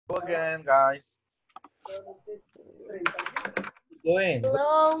Again, guys. Doing?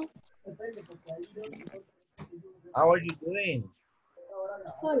 Hello. How are you doing?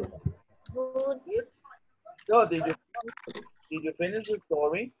 Good. Good. So, did you finish the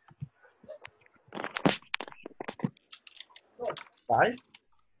story, guys?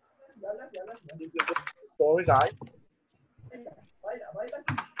 Did you finish the story, guys?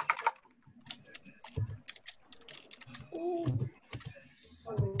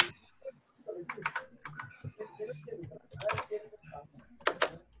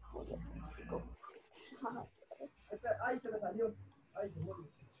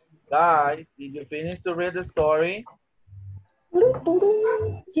 Guys, did you finish to read the story?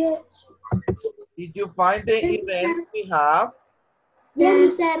 Yes. Did you find the events we have?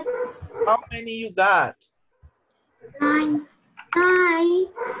 Yes. How many you got? 9. 9.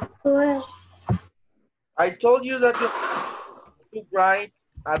 12. I told you that you write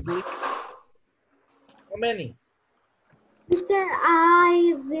at least how many? Mr.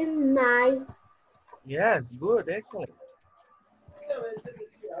 I is in 9. Yes, good, excellent.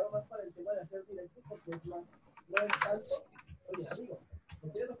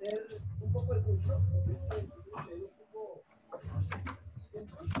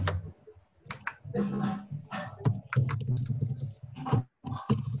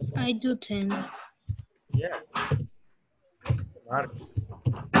 I do 10. Yes. Mark.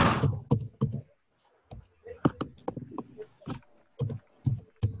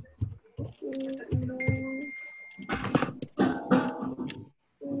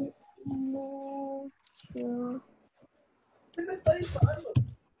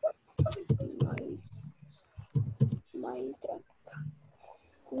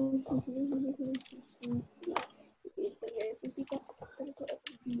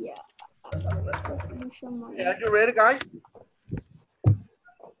 Okay, are you ready, guys?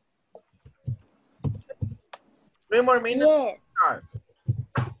 3 more minutes. Yes. Start.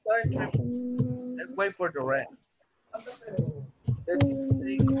 Let's wait for the rest. Let's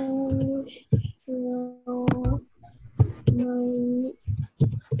take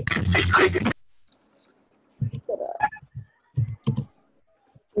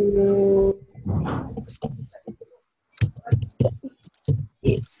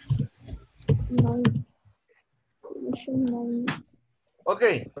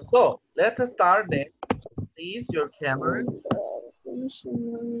Okay, so let's start then. Please, your cameras.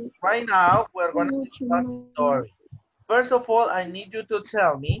 Right now, we're going to discuss the story. First of all, I need you to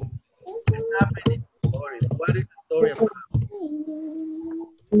tell me what happened in the story. What is the story about?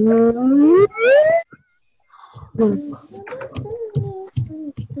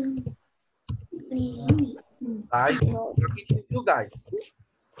 Guys, talking to you guys.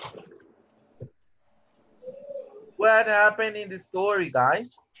 What happened in the story,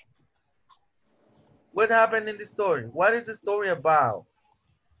 guys? What happened in the story? What is the story about?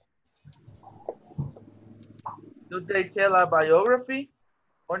 Do they tell a biography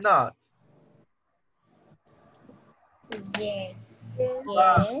or not? Yes.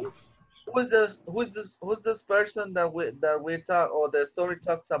 Yes. Who's this person that we talk or the story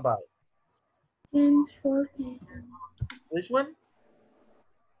talks about? Which one?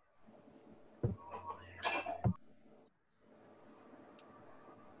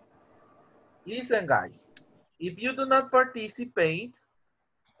 Listen, guys. If you do not participate,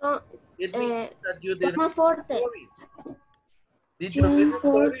 it means that you didn't read the story. Did you read the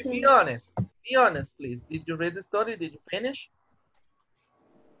story? Be honest. Be honest, please. Did you read the story? Did you finish?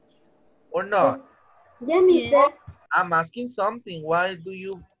 Or not? Yeah, mister. I'm asking something. Why do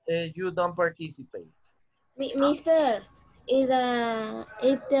you don't participate? Mister,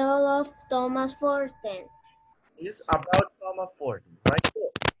 it tell of Thomas Forten. It's about Thomas Ford, right?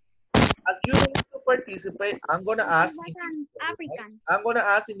 So, as you don't want to participate, I'm gonna ask individually, right? I'm gonna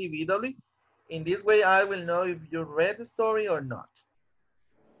ask individually. In this way, I will know if you read the story or not.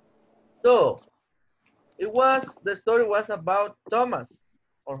 So, the story was about Thomas,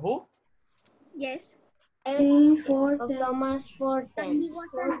 or who? Yes. Of Thomas Forten. He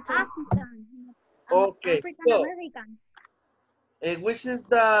was an African. Okay, African so American. which is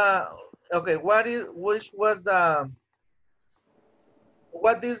the okay? What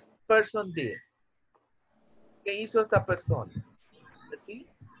this person did? ¿Qué hizo esta persona? Let's see.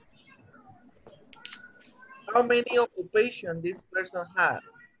 How many occupations this person had?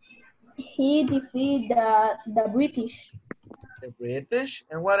 He defeated the British. The British,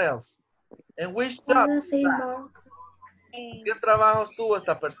 and what else? And which job is that? ¿Qué trabajos tuvo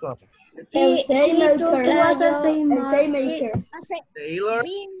esta persona? He took a sailmaker. Tailor,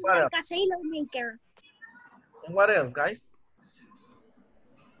 Being what else? like a sailor maker. And what else, guys?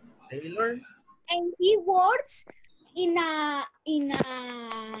 Taylor. And he works in a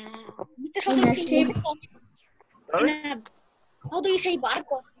ship. Sorry? How do you say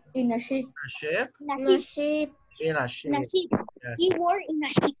barco? In a ship. A ship? In a ship. In a ship. In a ship. Yes. He works in a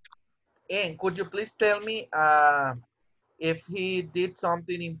ship. And could you please tell me if he did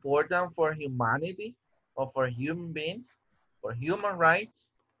something important for humanity or for human beings, for human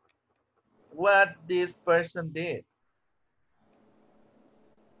rights? What this person did?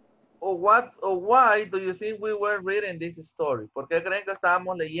 Or what or why do you think we were reading this story? ¿Por qué creen que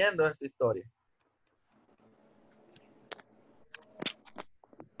estábamos leyendo esta historia?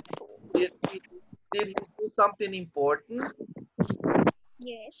 Did he do something important?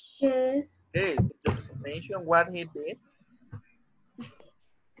 Yes. Yes. Okay, could you mention what he did?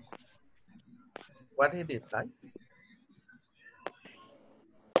 What he did, guys?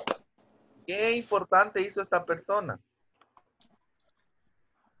 ¿Qué importante hizo esta persona?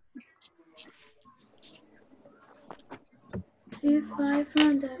 He fight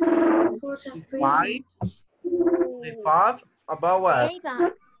from the for the He freedom. fought about what? Say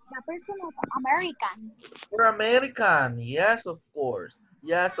the person of American. For American, yes, of course.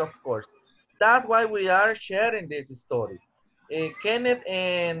 Yes, of course. That's why we are sharing this story. Kenneth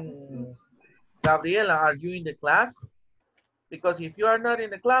and Gabriela, are you in the class? Because if you are not in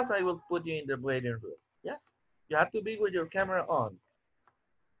the class, I will put you in the waiting room. Yes, you have to be with your camera on.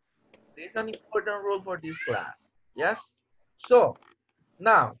 This is an important rule for this class. Yes, so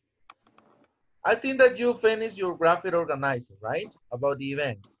now I think that you finished your graphic organizer, right? About the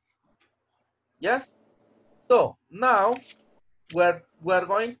events. Yes, so now we're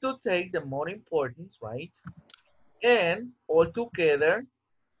going to take the more important, right? And all together,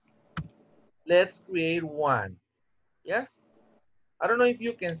 let's create one. Yes, I don't know if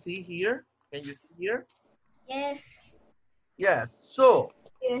you can see here. Can you see here? Yes. Yes, so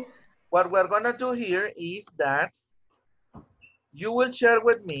Yes. what we're gonna do here is that you will share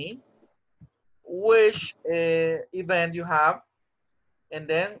with me which event you have, and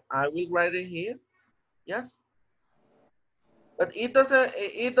then I will write it here. Yes, but it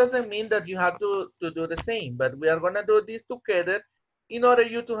doesn't mean that you have to do the same, but we are gonna do this together in order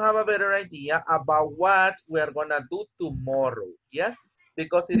you to have a better idea about what we are gonna do tomorrow. Yes,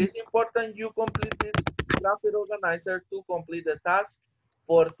 because it is important you complete this graphic organizer to complete the task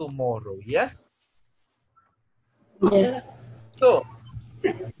for tomorrow. Yes. Yes. So,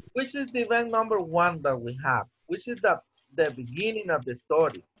 which is the event number one that we have? Which is the beginning of the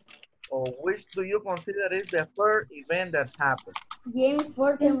story? Or which do you consider is the first event that happened? James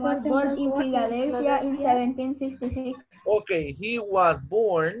Forten was born in Philadelphia in 1766. Okay, he was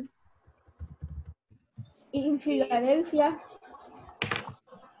born In Philadelphia.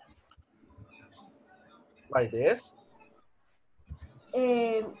 like this.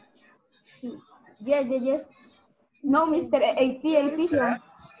 Yes. No, Mr. AP.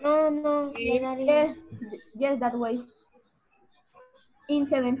 No. Yes, yes, that way. In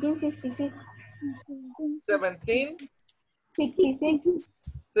 1766. 17? 66.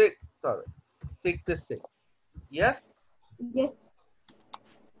 66. Yes? Yes.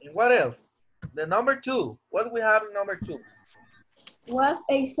 And what else? The number two. What do we have in number two? Was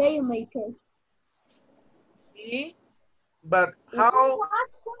a sailmaker. But how?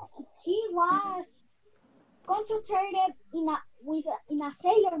 He was concentrated in a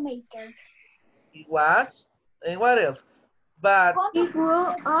sailor maker. He was. And what else? But he grew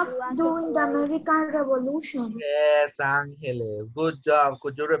up during the American Revolution. Yes, Angeles. Good job.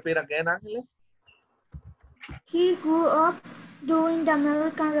 Could you repeat again, Angeles? He grew up during the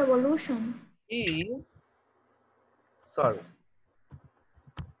American Revolution. Sorry,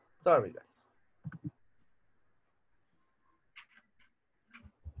 guys.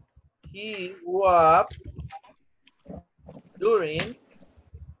 He grew up during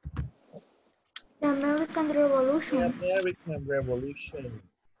the American Revolution.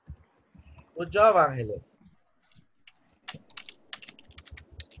 Good job, Angeles.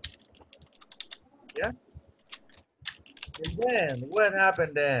 Yeah. And then what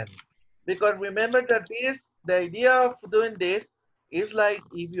happened then? Because remember that the idea of doing this is like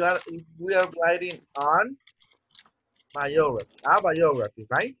if we are writing on biography,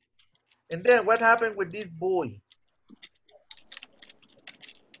 right? And then what happened with this boy?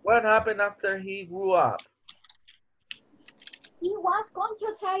 What happened after he grew up? He was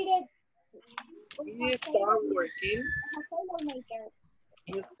concentrated. He started working. As a sailor maker.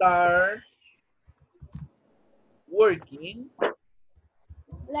 He started working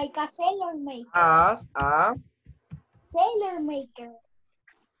like a sailor maker. As a sailor maker.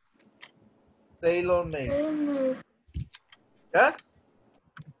 Sailor maker. Yes?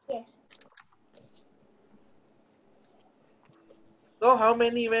 Yes. So how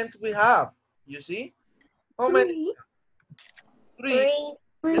many events we have? You see? How many? Three.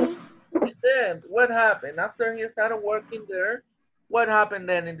 Three. And then what happened? After he started working there, what happened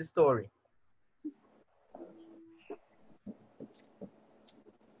then in the story?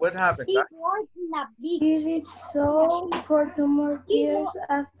 What happened, He guys? worked in a He beach. did so for 2 more years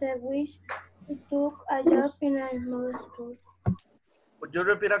after which he took a job in a small store. Would you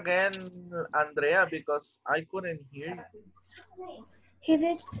repeat again, Andrea, because I couldn't hear you. He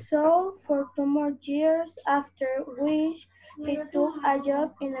did so for 2 more years after which he took a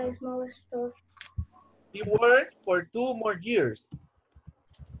job in a small store. He worked for 2 more years.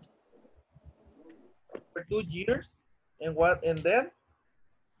 For 2 years? And what? And then?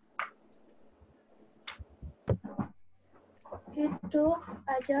 He took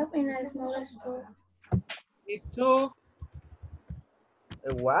a job in a small store. He took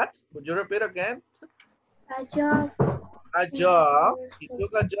a what? Would you repeat again? A job A in a job. small He store.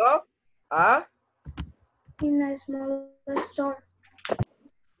 took a job at? In a small store.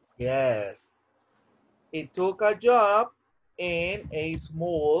 Yes. He took a job in a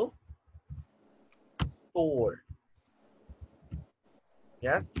small store.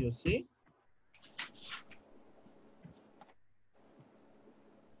 Yes, you see?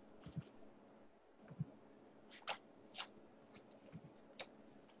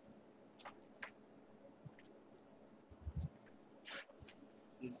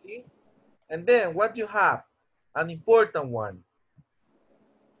 You see? And then what you have? An important one.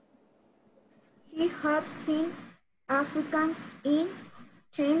 He had seen Africans in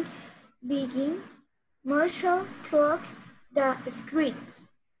chains begging Marshall through the streets.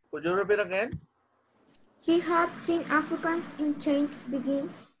 Could you repeat again? He had seen Africans in chains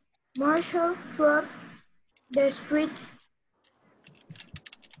begging Marshall through the streets.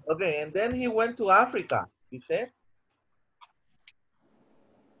 Okay, and then he went to Africa, you said?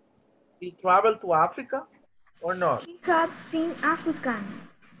 He traveled to Africa or not? He had seen Africans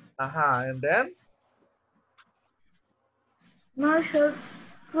And then? Marshall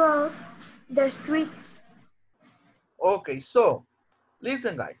through the streets. Okay, so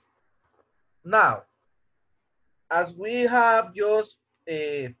listen, guys. Now, as we have just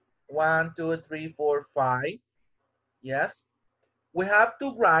 1, 2, 3, 4, 5, yes, we have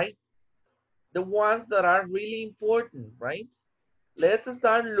to write the ones that are really important, right? Let's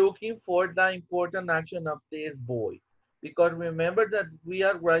start looking for the important action of this boy. Because remember that we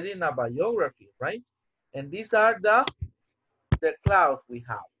are writing a biography, right? And these are the clouds we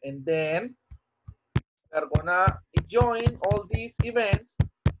have. And then we're gonna join all these events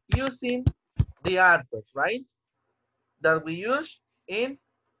using the adverbs, right? That we use in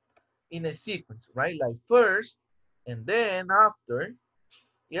a sequence, right? Like first, and then after.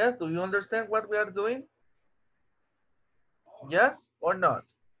 Yes, do you understand what we are doing? Yes or not?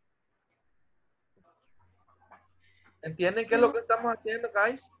 ¿Entienden qué es lo que estamos haciendo,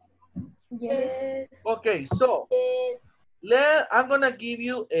 guys? Yes. Okay, so I'm gonna give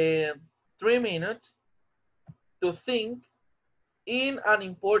you 3 minutes to think in an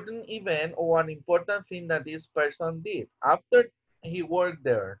important event or an important thing that this person did after he worked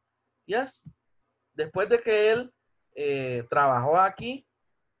there. Yes. Después de que él trabajó aquí,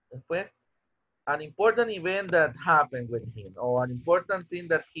 después an important event that happened with him or an important thing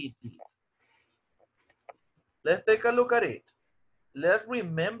that he did. Let's take a look at it. Let's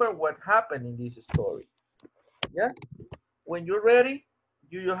remember what happened in this story. Yes? When you're ready,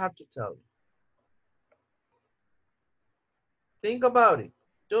 you have to tell me. Think about it.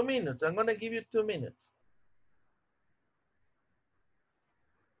 2 minutes. I'm going to give you 2 minutes.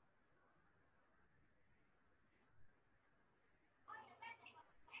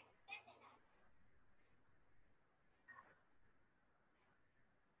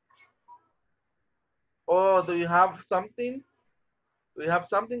 Oh, do you have something? Do you have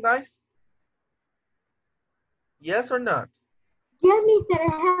something, guys? Yes or not? Yes, mister,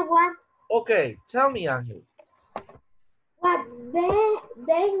 I have one. Okay, tell me, Angel. What the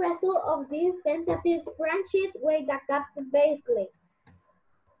result of this tentative friendship with the Captain Basley?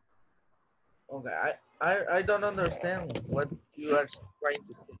 Okay, I don't understand what you are trying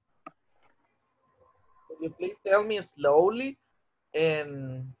to say. Could you please tell me slowly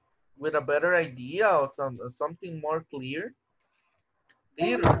and with a better idea or something more clear?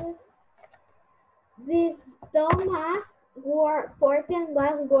 Clearer. This Thomas Porten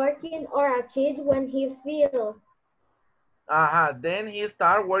was working or a cheat when he fell. Then he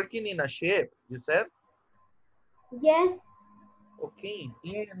started working in a ship, you said? Yes, Okay,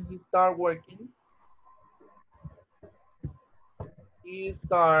 then he started working. he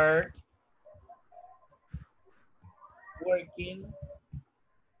start working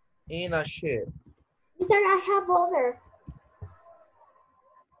in a ship. Mister, I have other.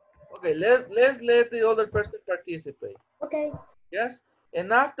 Okay, let's let the other person participate. Okay. Yes.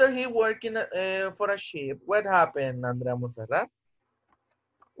 And after he working for a ship, what happened, Andrea Monserrat?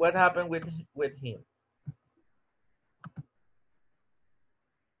 What happened with him?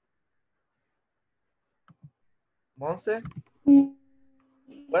 Monse,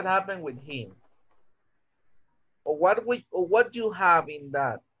 what happened with him? Or what you have in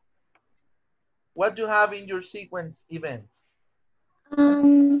that? What you have in your sequence events?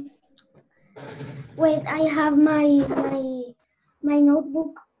 Um, wait, I have my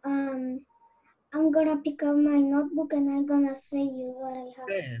notebook. I'm gonna pick up my notebook and I'm gonna say you what I have.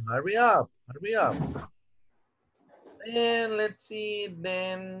 Okay, hurry up, hurry up. And let's see,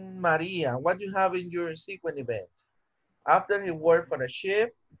 then Maria, what you have in your sequence event? After he worked for a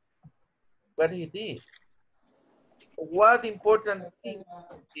ship, what he did? What important thing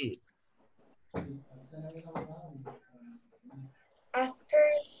he did?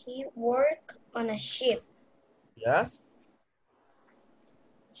 After he worked on a ship. Yes.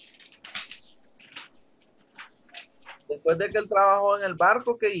 Después de que él trabajó en el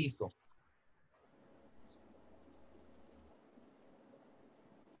barco, ¿qué hizo?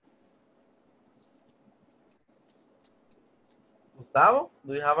 Gustavo,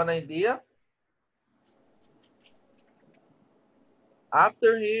 do you have an idea?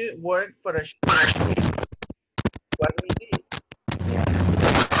 After he worked for a ship, what he did?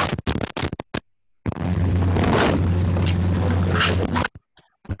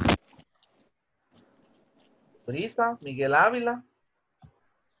 Brisa, Miguel Ávila.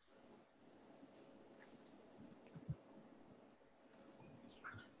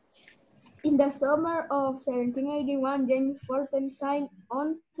 In the summer of 1781, James Fulton signed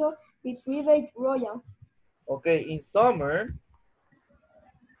on to the Private Royal. Okay, in summer.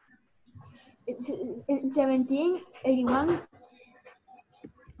 In 1781,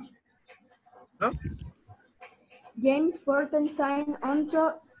 Huh? James Fulton signed on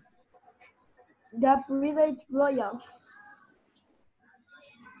to the Private Royal.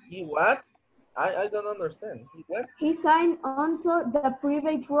 He what? I don't understand. He what? He signed on to the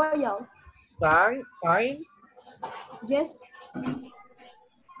Private Royal. Sign? Yes.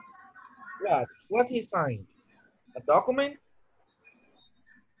 What? What he signed? A document?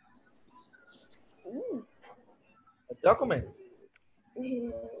 A document?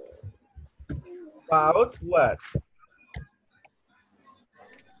 About what?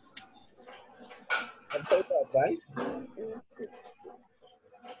 About what, right?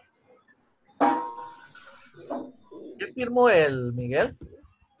 ¿Qué firmó él, Miguel?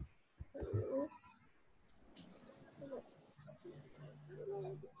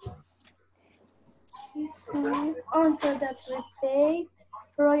 He signed on to the Private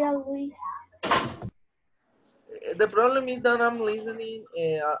Royal Louis. The problem is that I'm listening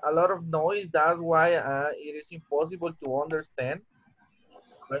a lot of noise. That's why it is impossible to understand.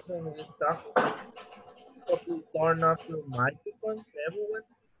 Person is talking. So please turn off your microphones, everyone.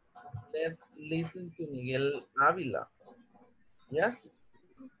 Let's listen to Miguel Avila. Yes?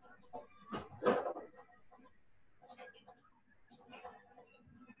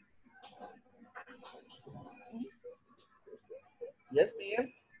 Yes, Miguel?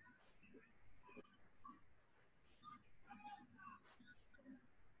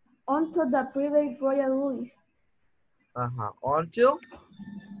 Onto the Private Royal Louis. Until?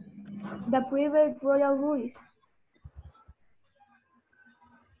 The Private Royal Louis.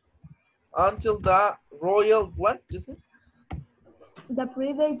 Until the royal what? You said? The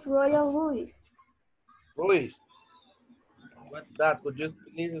Private Royal Louis. Ruiz. What's that? Could you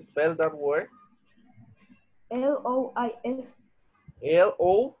please spell that word? L-O-I-S.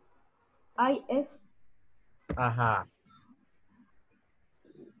 L-O? I-S.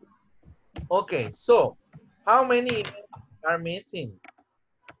 Okay, so how many are missing?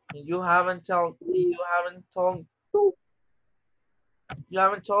 You haven't told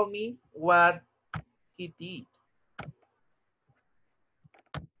me what he did.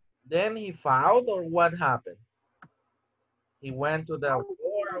 Then he filed, or what happened? He went to the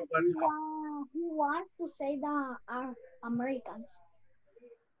war, or what happened? He wants to say the Americans.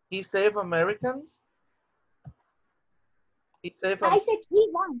 He saved Americans? He saved I said he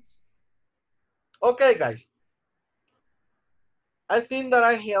wants. Okay, guys. I think that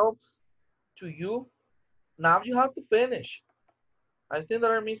I helped to you. Now you have to finish. I think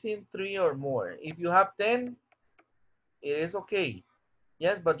that are missing 3 or more. If you have 10, it is okay.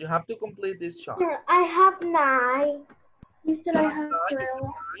 Yes, but you have to complete this chart. Sir, I have 9. Mister, I have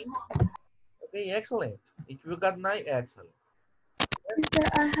 12. Okay, excellent. If you got 9, excellent. Mister,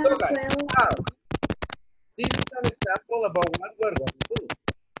 I have So guys, 12. now, this is an example about what we're going to do.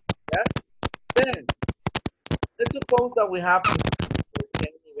 Yes? Then, let's suppose that we have to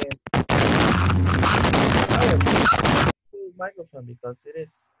event. Microphone because it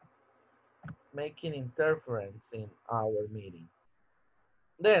is making interference in our meeting.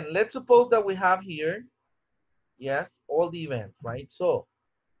 Then, let's suppose that we have here, yes, all the events, right? So,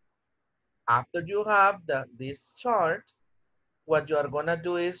 after you have this chart, what you are gonna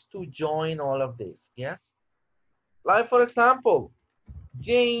do is to join all of this, yes? Like for example,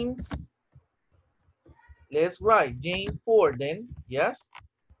 James, let's write James 4 then, yes?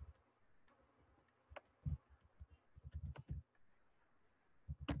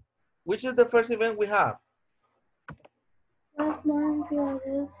 Which is the first event we have? Was born in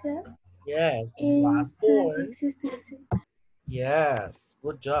Philadelphia. Yes, In was born. 1966. Yes,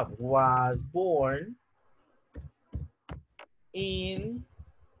 good job. Was born in.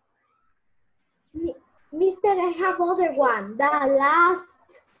 Mister, I have other one. The last.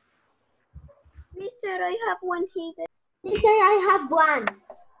 Mister, I have one here. Mister, I have one.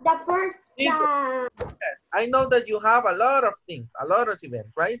 The first. Yes, I know that you have a lot of things, a lot of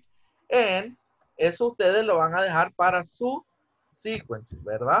events, right? And eso ustedes lo van a dejar para su sequence,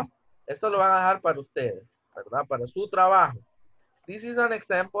 ¿verdad? Esto lo van a dejar para ustedes, ¿verdad? Para su trabajo. This is an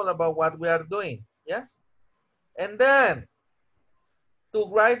example about what we are doing, yes? And then, to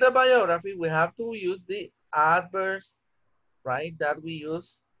write the biography, we have to use the adverbs, right, that we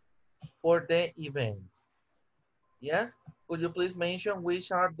use for the events. Yes? Could you please mention which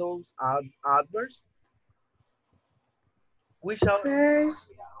are those adverbs? Which are?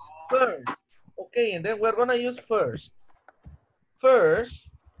 First. First. Okay, and then we're gonna use first. First,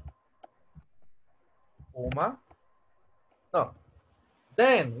 comma. No.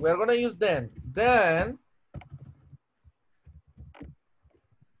 Then, we're gonna use then. Then,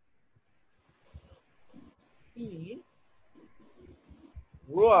 he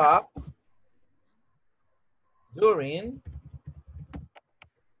grew up during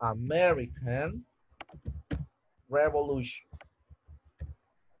American Revolution.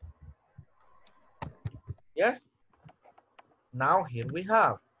 Yes? Now here we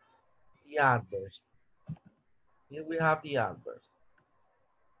have the adverbs. Here we have the adverbs.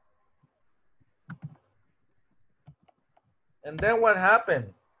 And then what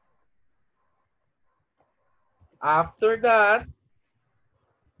happened? After that,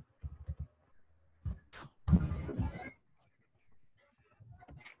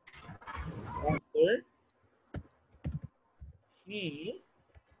 after he,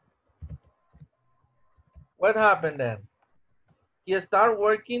 what happened then? He started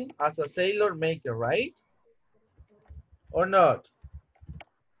working as a sailor maker, right? Or not?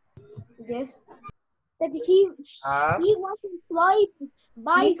 Yes. That he was employed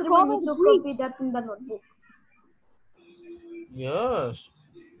by Mister, we need to copy that in the notebook. Yes.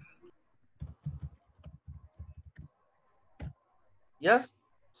 Yes.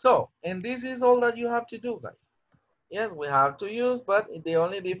 So, and this is all that you have to do, guys. Yes, we have to use, but the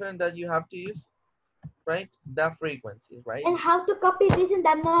only difference that you have to use, right? The frequency, right? And how to copy this in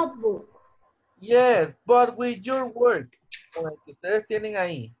the notebook? Yes, but with your work, con el que ustedes tienen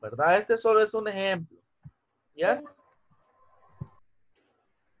ahí, ¿verdad? Este solo es un ejemplo. Yes?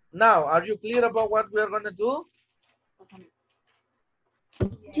 Now, are you clear about what we are going to do?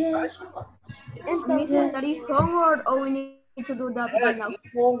 Yes. Mister, that is homework, or we need to do that right now?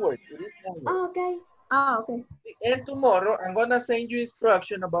 It's homework. It is homework. Oh, okay. Okay. And tomorrow, I'm going to send you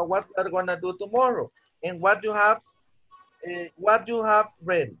instruction about what we're going to do tomorrow and what you have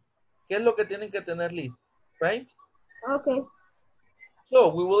ready. ¿Qué es lo que tienen que tener listo? Right? Okay. So,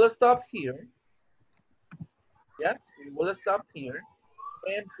 we will stop here. Yes, we will stop here.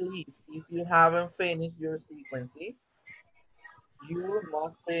 And please, if you haven't finished your sequence, you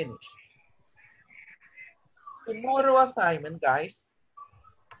must finish. Tomorrow assignment, guys,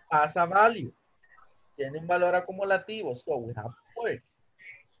 has a value. Tienen valor acumulativo, so we have to work.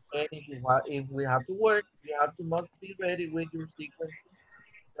 And if we have to work, you have to must be ready with your sequence,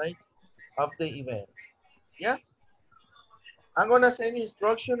 right, of the events. Yes? I'm gonna send you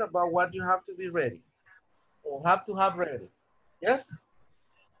instruction about what you have to be ready or have to have ready. Yes?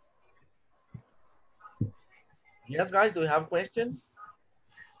 Yes, guys, do you have questions?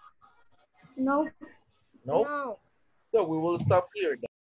 No. No? So we will stop here.